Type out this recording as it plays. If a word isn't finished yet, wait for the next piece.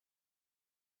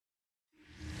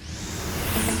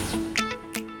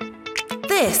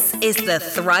This is the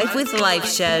Thrive with Live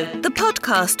show, the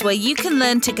podcast where you can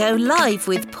learn to go live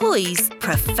with poise,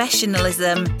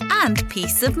 professionalism, and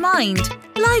peace of mind.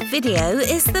 Live video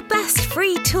is the best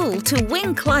free tool to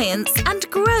win clients and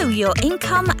grow your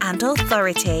income and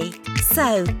authority.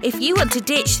 So, if you want to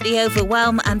ditch the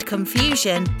overwhelm and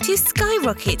confusion to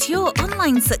skyrocket your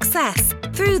online success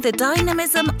through the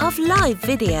dynamism of live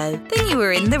video, then you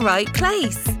are in the right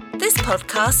place. This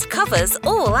podcast covers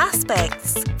all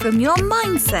aspects, from your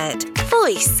mindset,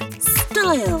 voice,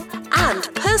 style,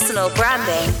 and personal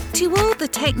branding to all the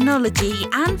technology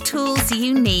and tools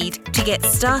you need to get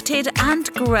started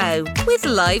and grow with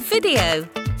live video.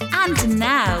 And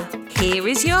now, here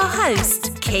is your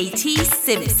host, Katie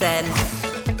Simpson.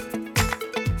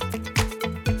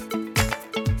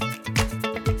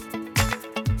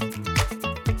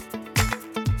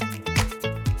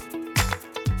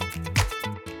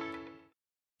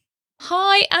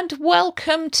 Hi and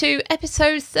welcome to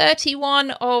episode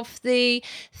 31 of the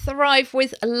Thrive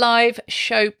with Live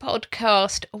show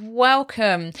podcast.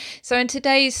 Welcome. So in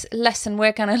today's lesson,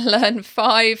 we're going to learn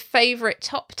my 5 favorite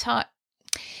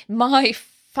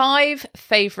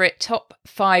top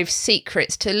 5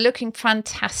 secrets to looking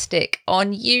fantastic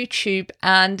on YouTube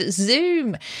and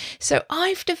Zoom. So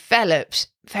I've developed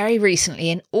very recently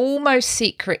an almost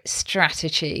secret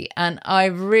strategy, and I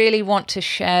really want to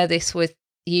share this with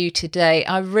you today.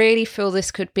 I really feel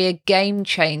this could be a game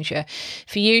changer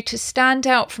for you to stand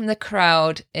out from the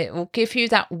crowd. It will give you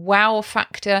that wow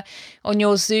factor on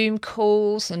your Zoom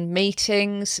calls and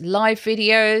meetings, live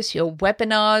videos, your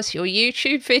webinars, your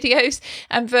YouTube videos,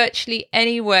 and virtually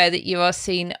anywhere that you are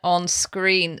seen on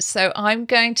screen. So I'm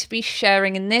going to be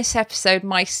sharing in this episode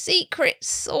my secret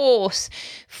sauce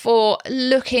for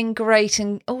looking great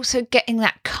and also getting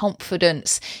that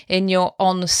confidence in your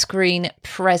on-screen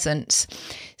presence.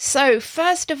 So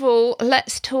first of all,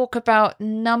 let's talk about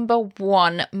number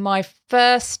 1, my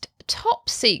first top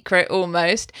secret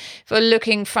almost for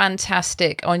looking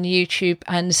fantastic on YouTube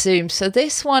and Zoom. So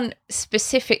this one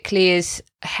specifically is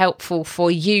helpful for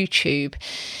YouTube.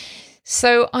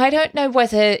 So I don't know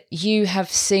whether you have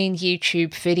seen YouTube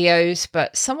videos,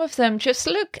 but some of them just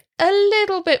look a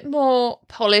little bit more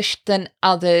polished than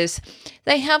others.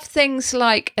 They have things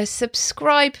like a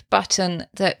subscribe button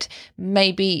that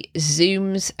maybe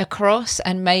zooms across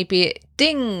and maybe it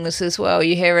dings as well.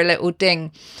 You hear a little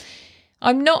ding.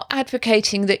 I'm not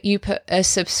advocating that you put a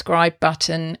subscribe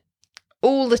button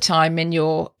all the time in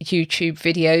your YouTube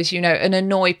videos, and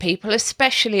annoy people,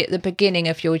 especially at the beginning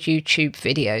of your YouTube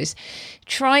videos.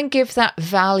 Try and give that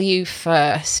value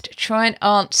first. Try and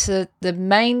answer the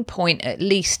main point, at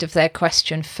least, of their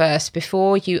question first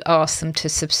before you ask them to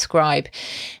subscribe.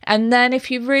 And then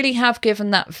if you really have given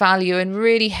that value and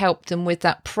really helped them with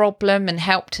that problem and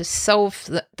helped to solve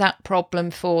that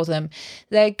problem for them,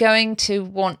 they're going to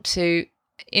want to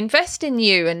invest in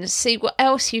you and see what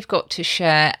else you've got to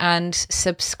share and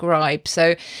subscribe.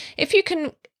 So if you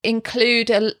can include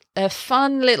a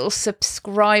fun little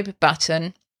subscribe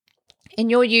button in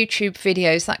your YouTube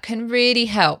videos, that can really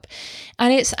help.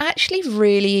 And it's actually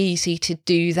really easy to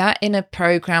do that in a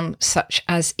program such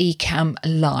as Ecamm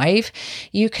Live.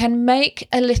 You can make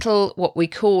a little, what we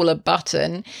call a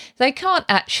button. They can't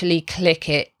actually click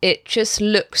it. It just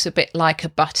looks a bit like a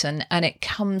button and it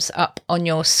comes up on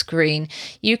your screen.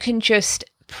 You can just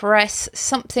press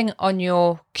something on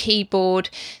your keyboard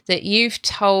that you've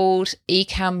told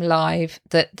Ecamm Live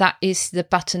that is the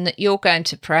button that you're going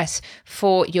to press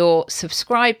for your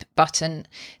subscribe button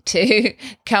to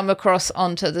come across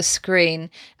onto the screen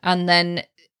and then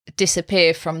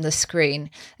disappear from the screen.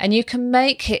 And you can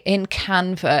make it in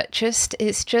Canva.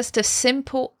 It's just a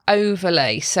simple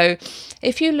overlay. So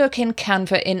if you look in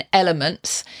Canva in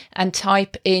Elements and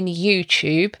type in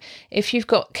YouTube, if you've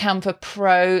got Canva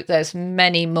Pro, there's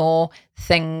many more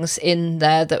things in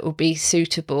there that will be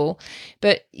suitable.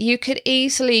 But you could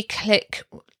easily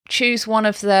choose one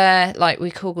of their, like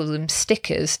we call them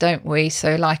stickers, don't we?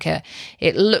 So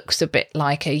it looks a bit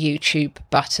like a YouTube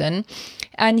button,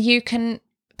 and you can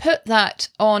put that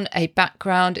on a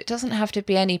background. It doesn't have to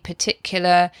be any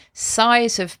particular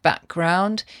size of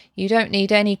background. You don't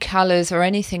need any colours or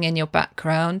anything in your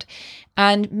background.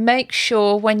 And make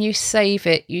sure when you save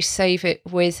it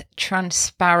with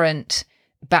transparent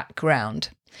background,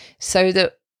 so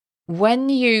that when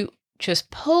you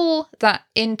just pull that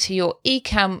into your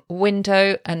Ecamm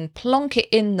window and plonk it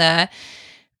in there,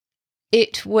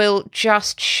 it will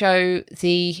just show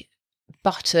the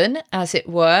button, as it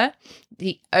were,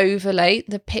 the overlay,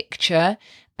 the picture,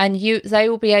 and they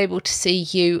will be able to see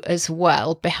you as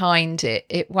well behind it.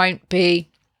 It won't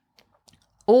be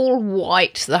all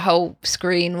white, the whole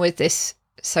screen, with this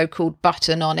so-called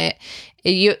button on it,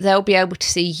 they'll be able to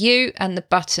see you and the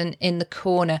button in the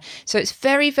corner. So it's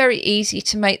very, very easy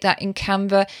to make that in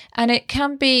Canva, and it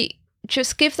can be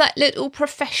just give that little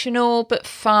professional but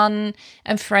fun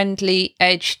and friendly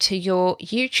edge to your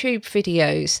YouTube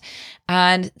videos.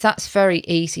 And that's very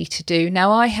easy to do.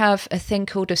 Now, I have a thing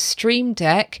called a Stream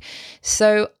Deck.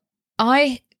 So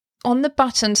on the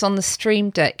buttons on the Stream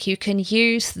Deck, you can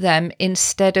use them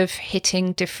instead of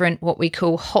hitting different what we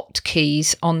call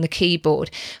hotkeys on the keyboard.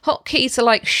 Hotkeys are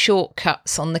like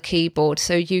shortcuts on the keyboard.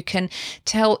 So you can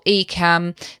tell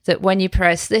Ecamm that when you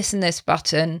press this and this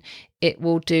button, it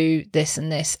will do this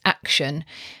and this action.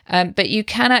 But you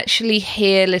can actually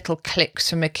hear little clicks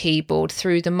from a keyboard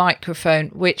through the microphone,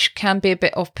 which can be a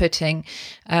bit off-putting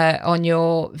on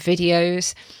your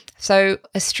videos. So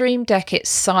a Stream Deck, it's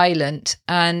silent,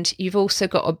 and you've also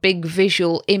got a big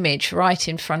visual image right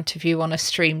in front of you on a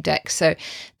Stream Deck. So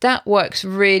that works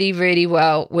really, really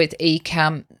well with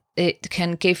Ecamm. It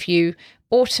can give you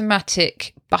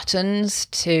automatic buttons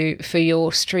for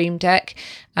your Stream Deck,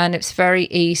 and it's very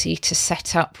easy to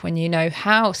set up when you know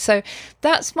how. So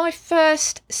that's my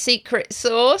first secret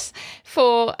sauce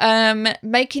for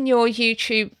making your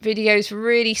YouTube videos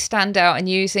really stand out and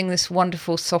using this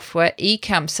wonderful software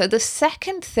Ecamm. So the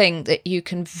second thing that you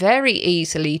can very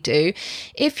easily do,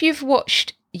 if you've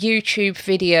watched YouTube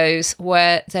videos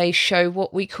where they show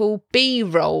what we call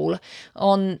B-roll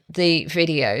on the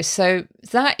video. So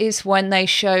that is when they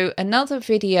show another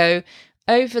video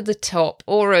over the top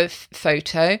or a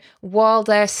photo while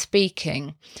they're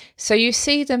speaking. So you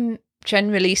see them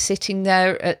generally sitting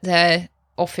there at their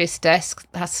office desk.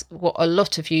 That's what a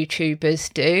lot of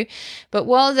YouTubers do. But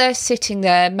while they're sitting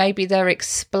there, maybe they're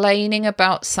explaining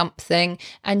about something,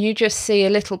 and you just see a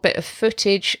little bit of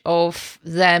footage of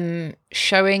them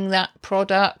showing that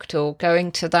product or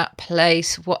going to that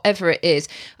place, whatever it is,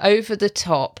 over the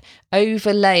top,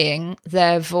 overlaying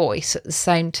their voice at the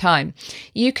same time.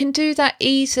 You can do that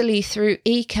easily through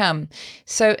Ecamm.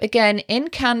 So again, in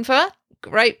Canva,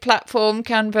 great platform,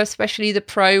 Canva, especially the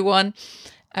Pro one.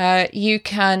 You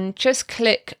can just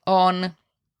click on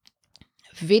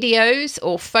videos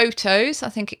or photos. I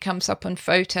think it comes up on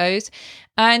photos,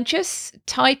 and just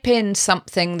type in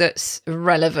something that's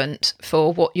relevant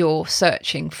for what you're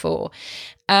searching for.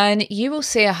 And you will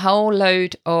see a whole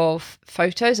load of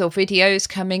photos or videos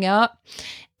coming up,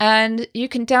 and you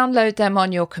can download them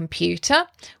on your computer.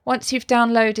 Once you've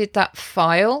downloaded that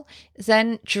file,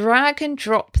 then drag and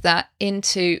drop that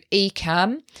into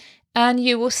Ecamm, and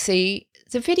you will see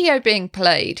the video being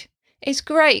played. Is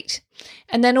great.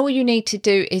 And then all you need to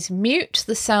do is mute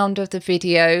the sound of the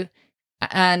video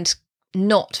and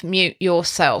not mute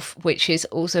yourself, which is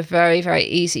also very, very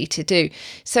easy to do.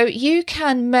 So you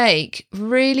can make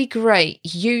really great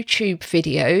YouTube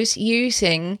videos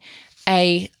using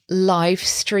a live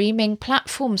streaming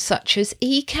platform such as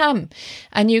Ecamm.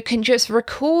 And you can just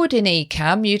record in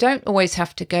Ecamm. You don't always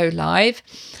have to go live.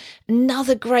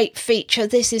 Another great feature,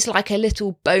 this is like a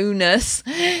little bonus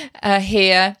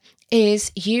here,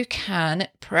 is you can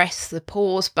press the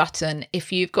pause button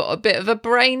if you've got a bit of a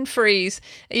brain freeze.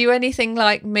 Are you anything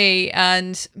like me?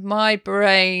 And my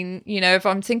brain, if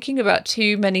I'm thinking about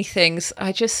too many things,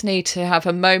 I just need to have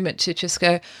a moment to just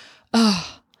go,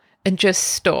 and just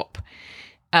stop.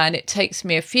 And it takes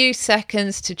me a few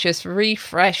seconds to just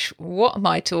refresh. What am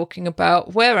I talking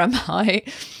about? Where am I?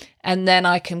 And then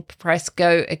I can press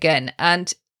go again.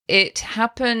 And it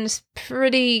happens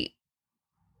pretty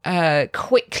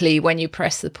quickly when you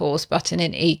press the pause button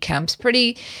in Ecamm. It's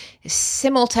pretty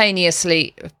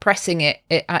simultaneously pressing it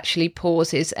actually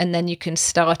pauses, and then you can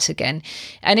start again.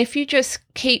 And if you just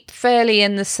keep fairly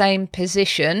in the same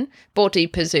position, body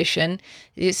position,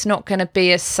 it's not going to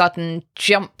be a sudden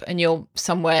jump and you're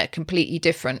somewhere completely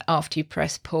different after you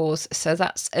press pause. So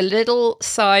that's a little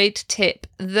side tip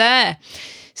there.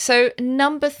 So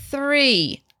number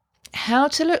 3, how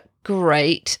to look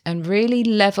great and really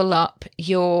level up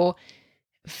your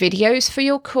videos for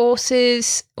your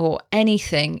courses or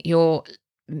anything, your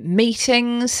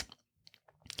meetings,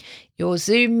 your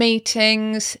Zoom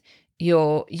meetings,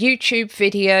 your YouTube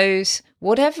videos,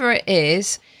 whatever it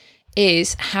is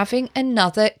having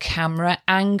another camera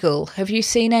angle. Have you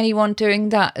seen anyone doing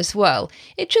that as well?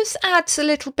 It just adds a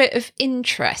little bit of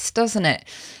interest, doesn't it?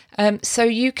 So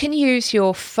you can use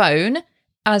your phone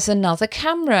as another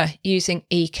camera using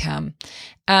Ecamm.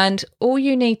 And all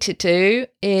you need to do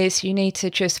is you need to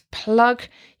just plug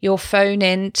your phone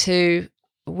into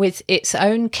with its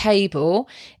own cable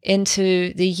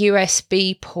into the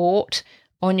USB port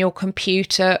on your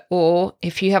computer, or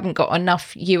if you haven't got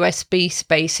enough USB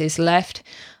spaces left,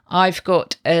 I've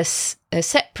got a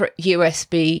separate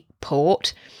USB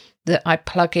port that I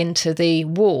plug into the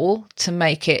wall to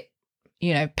make it,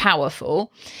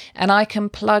 powerful. And I can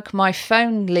plug my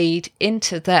phone lead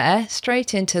into there,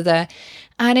 straight into there,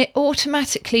 and it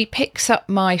automatically picks up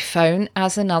my phone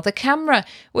as another camera,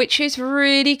 which is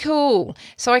really cool.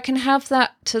 So I can have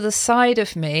that to the side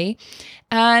of me,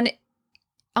 and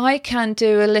I can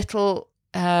do a little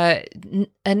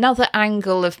another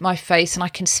angle of my face, and I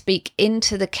can speak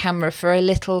into the camera for a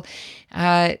little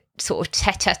sort of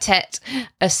tete-a-tete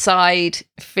aside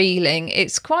feeling.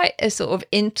 It's quite a sort of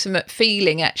intimate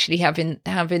feeling, actually, having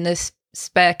this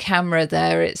spare camera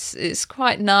there. It's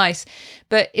quite nice.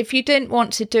 But if you didn't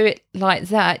want to do it like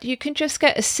that, you can just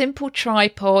get a simple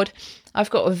tripod. I've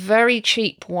got a very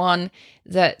cheap one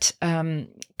that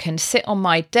can sit on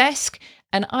my desk,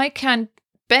 and I can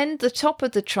bend the top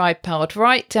of the tripod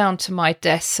right down to my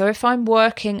desk. So if I'm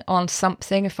working on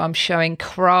something, if I'm showing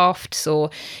crafts, or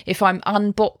if I'm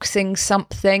unboxing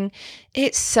something,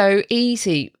 it's so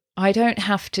easy. I don't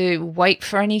have to wait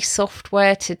for any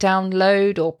software to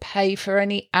download or pay for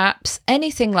any apps,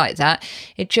 anything like that.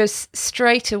 It just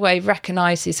straight away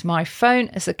recognizes my phone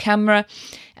as a camera,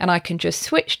 and I can just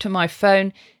switch to my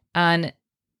phone and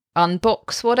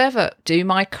unbox whatever, do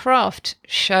my craft,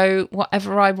 show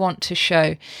whatever I want to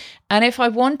show. And if I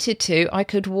wanted to, I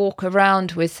could walk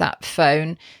around with that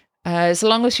phone, as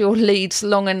long as your lead's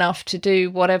long enough to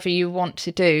do whatever you want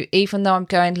to do, even though I'm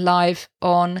going live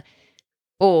on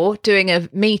or doing a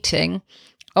meeting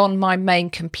on my main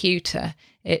computer.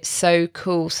 It's so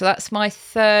cool. So that's my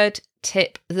third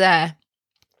tip there.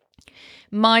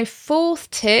 My fourth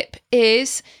tip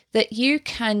is that you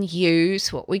can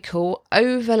use what we call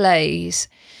overlays.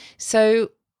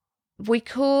 So we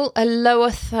call a lower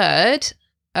third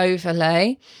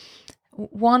overlay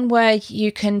one where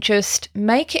you can just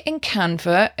make it in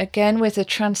Canva, again with a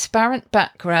transparent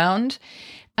background,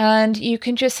 and you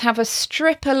can just have a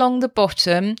strip along the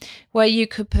bottom where you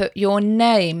could put your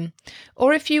name.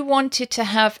 Or if you wanted to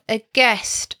have a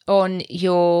guest on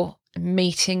your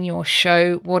meeting, your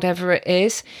show, whatever it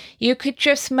is, you could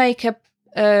just make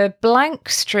a blank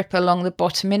strip along the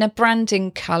bottom in a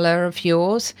branding colour of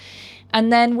yours,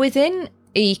 and then within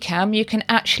Ecamm you can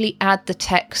actually add the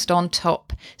text on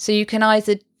top. So you can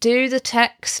either do the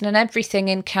text and everything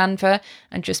in Canva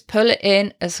and just pull it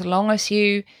in, as long as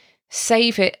you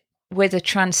save it with a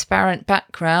transparent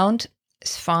background,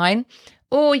 it's fine.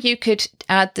 Or you could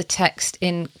add the text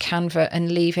in Canva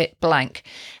and leave it blank.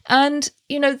 And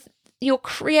your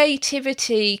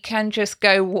creativity can just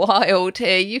go wild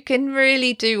here. You can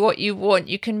really do what you want.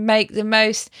 You can make the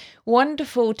most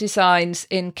wonderful designs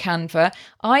in Canva,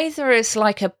 either as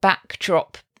like a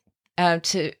backdrop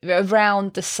to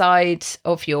around the sides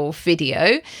of your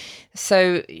video.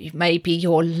 So maybe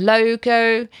your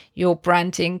logo, your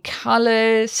branding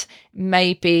colours,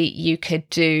 maybe you could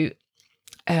do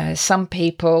some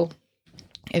people,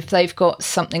 if they've got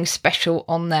something special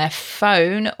on their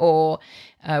phone or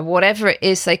whatever it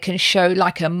is, they can show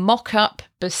like a mock-up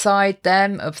beside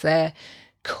them of their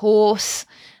course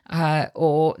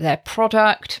or their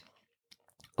product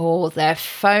or their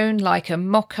phone, like a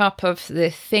mock-up of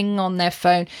the thing on their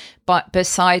phone but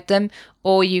beside them.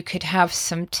 Or you could have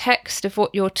some text of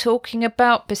what you're talking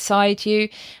about beside you,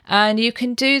 and you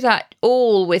can do that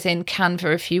all within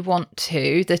Canva if you want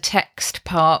to, the text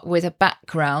part with a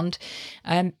background,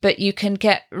 but you can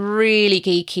get really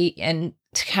geeky in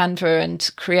Canva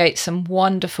and create some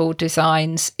wonderful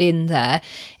designs in there.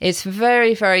 It's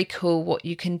very, very cool what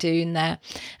you can do in there.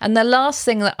 And the last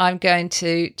thing that I'm going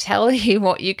to tell you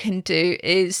what you can do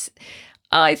is,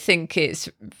 I think it's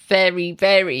very,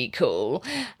 very cool.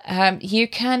 You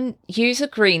can use a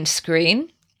green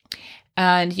screen,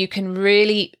 and you can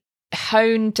really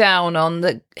hone down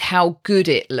on how good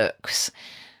it looks.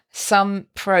 Some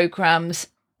programs,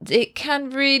 it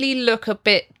can really look a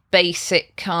bit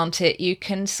basic, can't it? You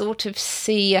can sort of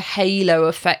see a halo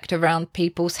effect around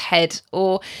people's head,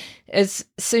 or as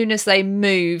soon as they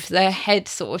move, their head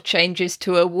sort of changes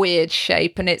to a weird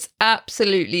shape, and it's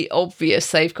absolutely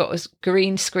obvious they've got a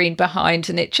green screen behind,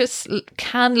 and it just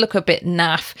can look a bit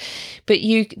naff. But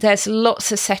there's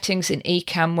lots of settings in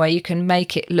Ecamm where you can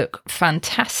make it look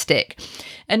fantastic.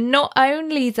 And not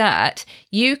only that,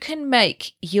 you can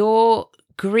make your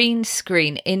green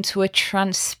screen into a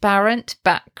transparent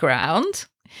background.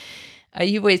 Are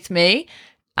you with me?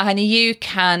 And you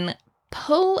can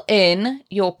pull in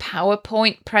your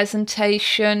PowerPoint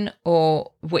presentation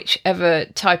or whichever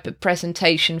type of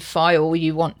presentation file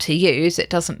you want to use. It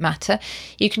doesn't matter.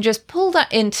 You can just pull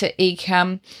that into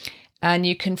Ecamm, and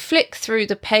you can flick through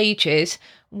the pages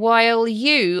while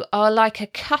you are like a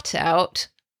cutout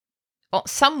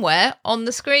somewhere on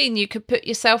the screen. You could put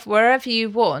yourself wherever you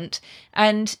want,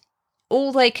 and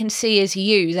all they can see is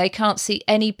you. They can't see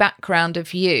any background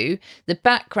of you. The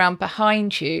background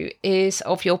behind you is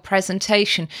of your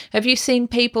presentation. Have you seen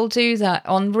people do that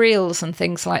on Reels and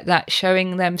things like that,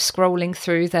 showing them scrolling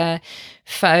through their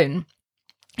phone?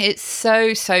 It's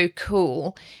so, so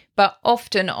cool. But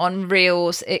often on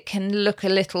Reels, it can look a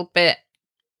little bit,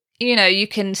 you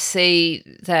can see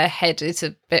their head is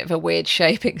a bit of a weird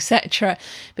shape, etc.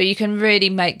 But you can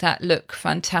really make that look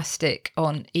fantastic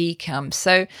on Ecamm.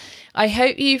 So I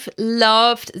hope you've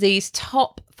loved these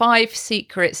top 5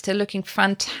 secrets to looking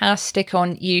fantastic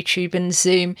on YouTube and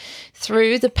Zoom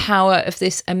through the power of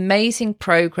this amazing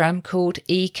program called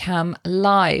Ecamm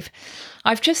Live.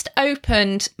 I've just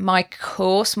opened my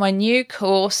new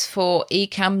course for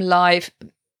Ecamm Live,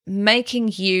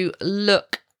 making you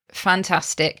look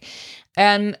fantastic,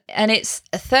 and it's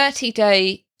a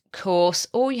 30-day course.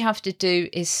 All you have to do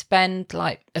is spend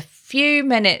like a few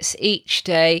minutes each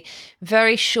day,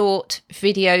 very short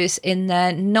videos in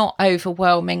there, not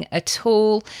overwhelming at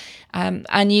all,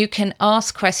 and you can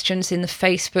ask questions in the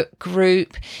Facebook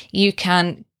group. You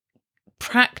can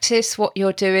practice what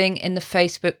you're doing in the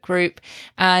Facebook group,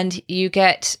 and you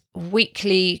get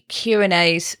weekly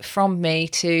Q&As from me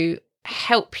to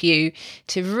help you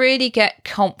to really get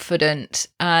confident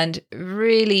and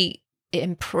really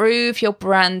improve your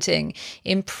branding,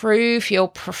 improve your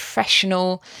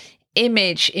professional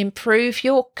image, improve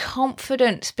your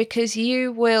confidence, because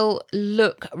you will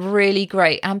look really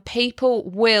great and people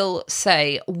will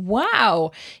say,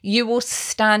 wow, you will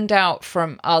stand out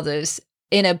from others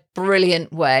in a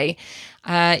brilliant way.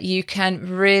 You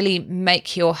can really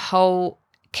make your whole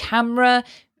camera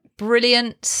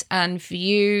brilliant and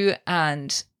view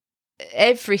and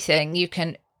everything. You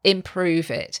can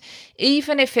improve it.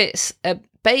 Even if it's a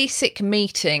basic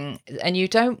meeting and you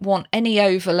don't want any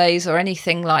overlays or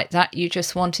anything like that, you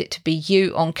just want it to be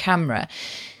you on camera,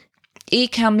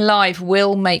 Ecamm Live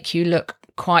will make you look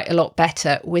quite a lot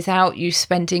better without you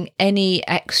spending any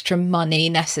extra money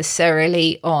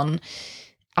necessarily on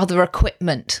other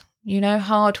equipment,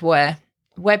 hardware,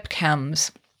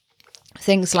 webcams,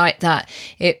 things like that.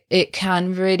 It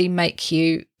can really make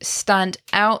you stand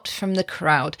out from the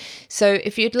crowd. So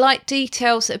if you'd like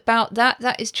details about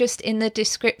that is just in the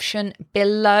description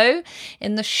below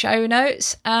in the show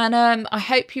notes. And I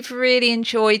hope you've really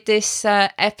enjoyed this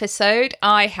episode.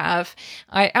 I have.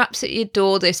 I absolutely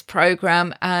adore this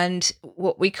program, and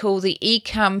what we call the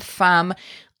Ecamm fam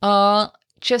are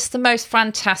just the most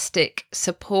fantastic,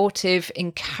 supportive,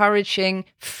 encouraging,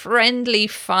 friendly,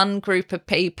 fun group of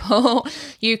people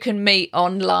you can meet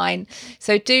online.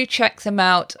 So do check them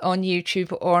out on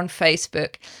YouTube or on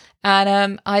Facebook.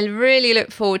 And I really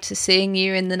look forward to seeing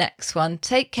you in the next one.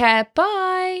 Take care.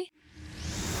 Bye.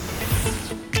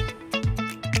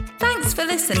 Thanks for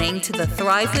listening to the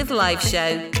Thrive with Live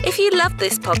show. If you love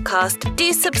this podcast,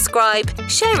 do subscribe,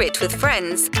 share it with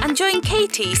friends, and join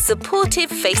Katie's supportive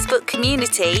Facebook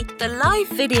community, the Live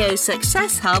Video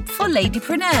Success Hub for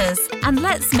Ladypreneurs. And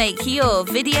let's make your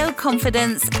video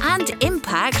confidence and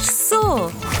impact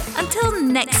soar. Until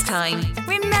next time,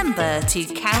 remember to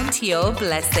count your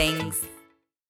blessings.